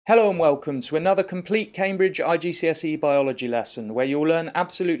Hello and welcome to another complete Cambridge IGCSE Biology lesson where you'll learn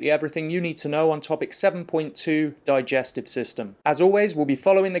absolutely everything you need to know on topic 7.2 Digestive System. As always, we'll be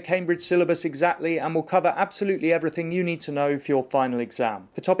following the Cambridge syllabus exactly and we'll cover absolutely everything you need to know for your final exam.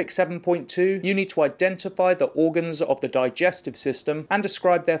 For topic 7.2, you need to identify the organs of the digestive system and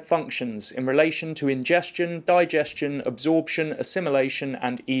describe their functions in relation to ingestion, digestion, absorption, assimilation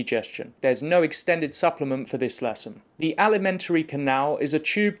and egestion. There's no extended supplement for this lesson. The alimentary canal is a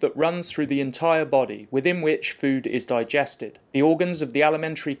tube that runs through the entire body, within which food is digested. The organs of the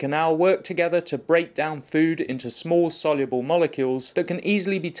alimentary canal work together to break down food into small soluble molecules that can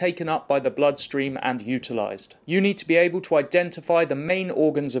easily be taken up by the bloodstream and utilized. You need to be able to identify the main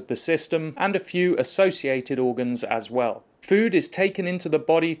organs of the system and a few associated organs as well. Food is taken into the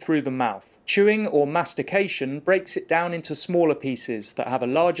body through the mouth. Chewing or mastication breaks it down into smaller pieces that have a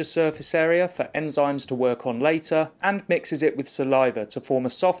larger surface area for enzymes to work on later and mixes it with saliva to form a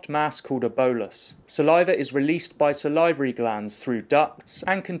soft mass called a bolus. Saliva is released by salivary glands through ducts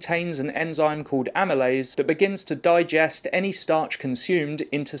and contains an enzyme called amylase that begins to digest any starch consumed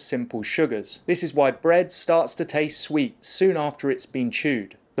into simple sugars. This is why bread starts to taste sweet soon after it's been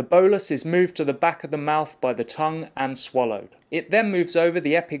chewed. The bolus is moved to the back of the mouth by the tongue and swallowed. It then moves over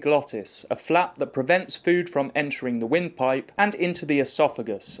the epiglottis, a flap that prevents food from entering the windpipe, and into the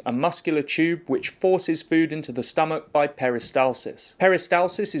oesophagus, a muscular tube which forces food into the stomach by peristalsis.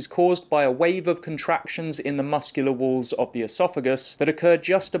 Peristalsis is caused by a wave of contractions in the muscular walls of the esophagus that occur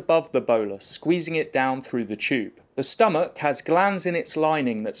just above the bolus, squeezing it down through the tube. The stomach has glands in its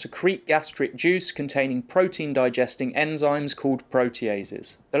lining that secrete gastric juice containing protein-digesting enzymes called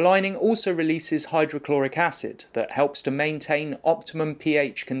proteases. The lining also releases hydrochloric acid that helps to maintain optimum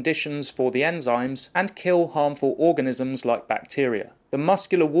pH conditions for the enzymes and kill harmful organisms like bacteria. The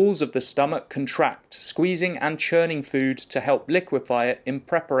muscular walls of the stomach contract, squeezing and churning food to help liquefy it in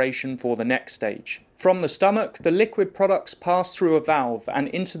preparation for the next stage. From the stomach, the liquid products pass through a valve and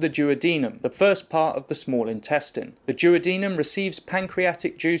into the duodenum, the first part of the small intestine. The duodenum receives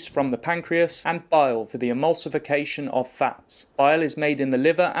pancreatic juice from the pancreas and bile for the emulsification of fats. Bile is made in the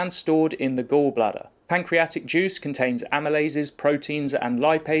liver and stored in the gallbladder. Pancreatic juice contains amylases, proteins and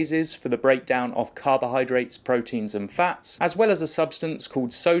lipases for the breakdown of carbohydrates, proteins and fats, as well as a substance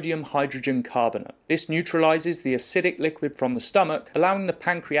called sodium hydrogen carbonate. This neutralizes the acidic liquid from the stomach, allowing the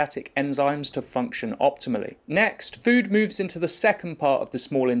pancreatic enzymes to function optimally. Next, food moves into the second part of the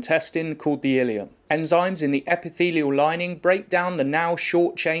small intestine called the ileum. Enzymes in the epithelial lining break down the now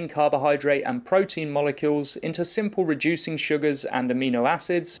short-chain carbohydrate and protein molecules into simple reducing sugars and amino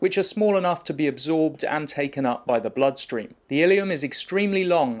acids, which are small enough to be absorbed and taken up by the bloodstream. The ileum is extremely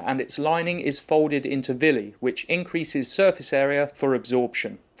long and its lining is folded into villi, which increases surface area for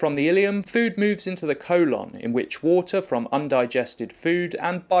absorption. From the ileum, food moves into the colon, in which water from undigested food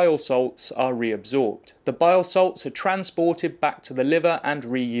and bile salts are reabsorbed. The bile salts are transported back to the liver and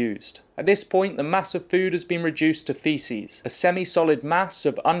reused. At this point, the mass of food has been reduced to feces, a semi-solid mass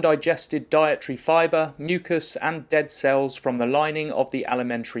of undigested dietary fibre, mucus and dead cells from the lining of the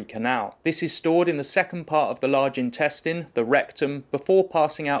alimentary canal. This is stored in the second part of the large intestine, the rectum, before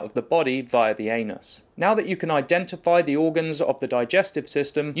passing out of the body via the anus. Now that you can identify the organs of the digestive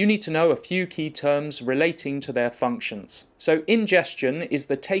system, you need to know a few key terms relating to their functions. So ingestion is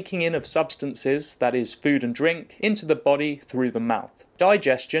the taking in of substances, that is food and drink, into the body through the mouth.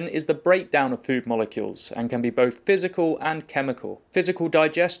 Digestion is the breakdown of food molecules and can be both physical and chemical. Physical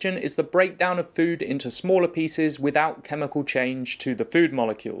digestion is the breakdown of food into smaller pieces without chemical change to the food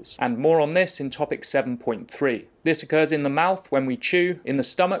molecules, and more on this in topic 7.3. This occurs in the mouth when we chew, in the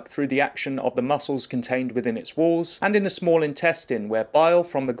stomach through the action of the muscles contained within its walls, and in the small intestine where bile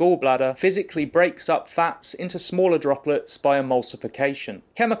from the gallbladder physically breaks up fats into smaller droplets by emulsification.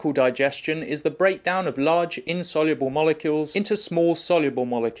 Chemical digestion is the breakdown of large insoluble molecules into small soluble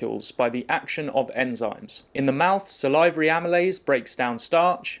molecules by the action of enzymes. In the mouth, salivary amylase breaks down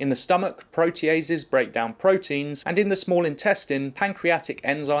starch, in the stomach, proteases break down proteins, and in the small intestine, pancreatic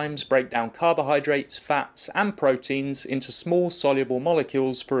enzymes break down carbohydrates, fats, and proteins into small soluble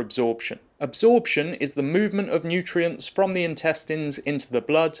molecules for absorption. Absorption is the movement of nutrients from the intestines into the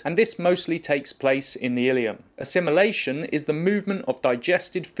blood, and this mostly takes place in the ileum. Assimilation is the movement of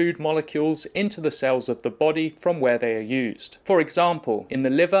digested food molecules into the cells of the body from where they are used. For example, in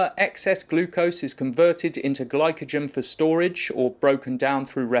the liver, excess glucose is converted into glycogen for storage or broken down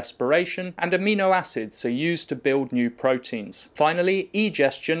through respiration, and amino acids are used to build new proteins. Finally,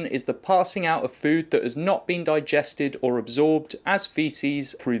 egestion is the passing out of food that has not been digested or absorbed as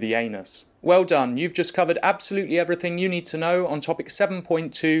feces through the anus. Well done, you've just covered absolutely everything you need to know on topic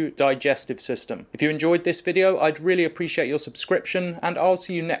 7.2 digestive system. If you enjoyed this video, I'd really appreciate your subscription, and I'll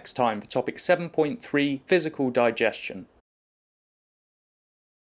see you next time for topic 7.3 physical digestion.